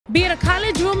Be it a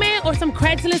college roommate or some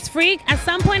Craigslist freak, at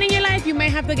some point in your life, you may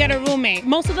have to get a roommate.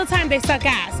 Most of the time, they suck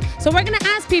ass. So we're gonna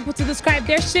ask people to describe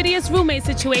their shittiest roommate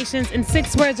situations in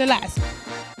 6 words or less.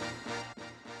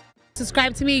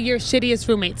 Describe to me your shittiest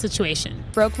roommate situation.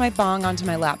 Broke my bong onto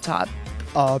my laptop.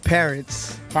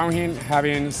 Parents. Found him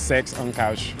having sex on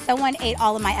couch. Someone ate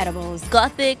all of my edibles.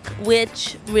 Gothic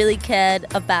witch really cared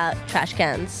about trash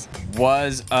cans.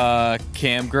 Was a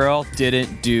cam girl,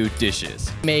 didn't do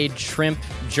dishes. Made shrimp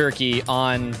jerky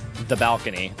on the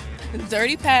balcony.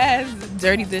 Dirty pads,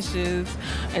 dirty dishes,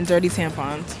 and dirty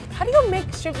tampons. How do you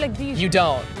make shrimp like these? You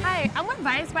don't. Hi, I'm with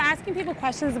Vice. We're asking people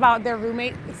questions about their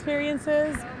roommate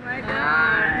experiences. Oh my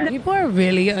God. People are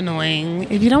really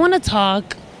annoying. If you don't want to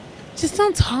talk, just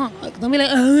don't talk. Don't be like,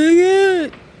 oh my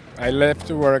God. I left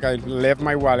to work, I left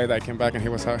my wallet, I came back and he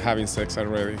was having sex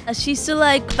already. She used to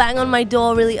like bang on my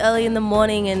door really early in the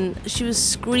morning and she was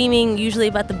screaming usually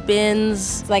about the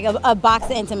bins. It's like a box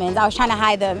of Intamins. I was trying to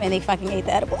hide them and they fucking ate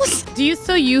the edibles. Do you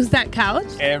still use that couch?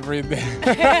 Every day.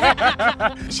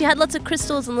 She had lots of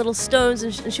crystals and little stones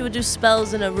and she would do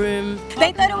spells in her room.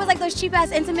 They thought it was like those cheap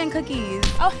ass Intamin cookies.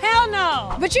 Oh, hell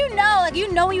no. But you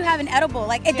know when you have an edible.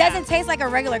 Like it doesn't taste like a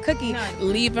regular cookie. No.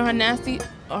 Leaving her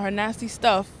nasty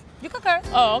stuff. You could curse.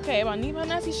 Oh, okay, but I leave her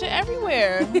nasty shit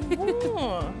everywhere.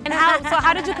 And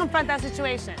how did you confront that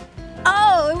situation?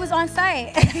 Oh, it was on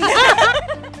site.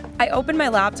 I opened my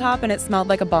laptop and it smelled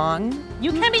like a bong.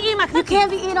 You can't be eating my cookies. You can't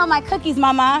be eating all my cookies,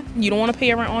 mama. You don't want to pay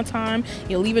your rent on time.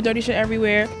 You leave your dirty shit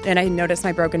everywhere. And I noticed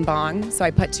my broken bong, so I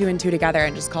put 2 and 2 together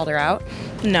and just called her out.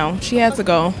 No, she has to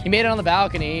go. He made it on the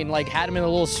balcony and like had him in the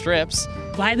little strips.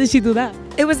 Why did she do that?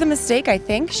 It was a mistake, I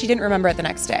think. She didn't remember it the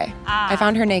next day. I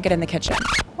found her naked in the kitchen.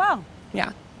 Wow.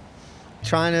 Yeah.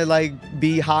 Trying to like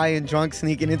be high and drunk,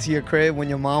 sneaking into your crib when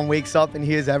your mom wakes up and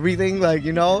hears everything, like,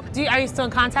 you know? Are you still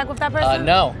in contact with that person?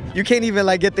 No. You can't even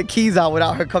like get the keys out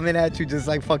without her coming at you, just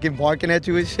like fucking barking at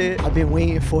you and shit. I've been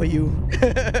waiting for you.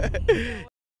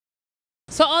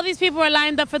 So all these people are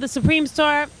lined up for the Supreme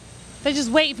store. They're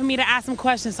just waiting for me to ask them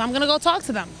questions, so I'm gonna go talk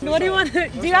to them. What do you want?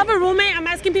 Do you have a roommate? I'm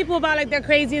asking people about like their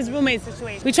craziest roommate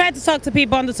situation. We tried to talk to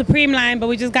people on the Supreme line, but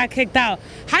we just got kicked out.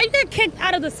 How you get kicked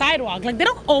out of the sidewalk? Like they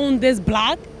don't own this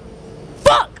block.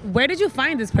 Fuck! Where did you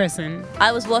find this person?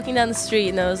 I was walking down the street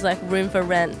and there was like room for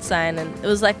rent sign and it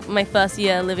was like my first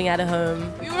year living at a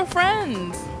home. We were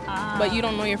friends. But you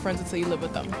don't know your friends until you live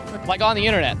with them. Like on the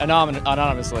internet,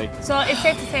 anonymously. So it's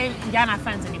safe to say y'all not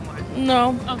friends anymore?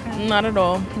 No, Okay. not at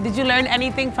all. Did you learn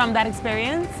anything from that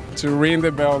experience? To ring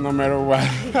the bell no matter what.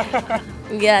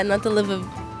 Yeah, not to live with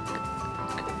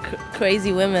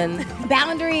crazy women.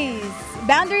 Boundaries.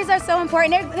 Boundaries are so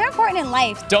important. They're important in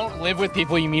life. Don't live with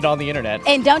people you meet on the internet.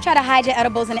 And don't try to hide your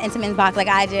edibles in an Intamin box like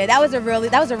I did. That was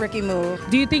a rookie move.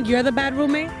 Do you think you're the bad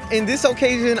roommate? In this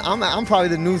occasion, I'm probably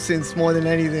the nuisance more than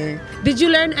anything. Did you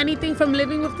learn anything from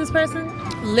living with this person?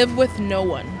 Live with no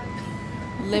one.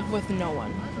 Live with no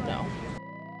one. No.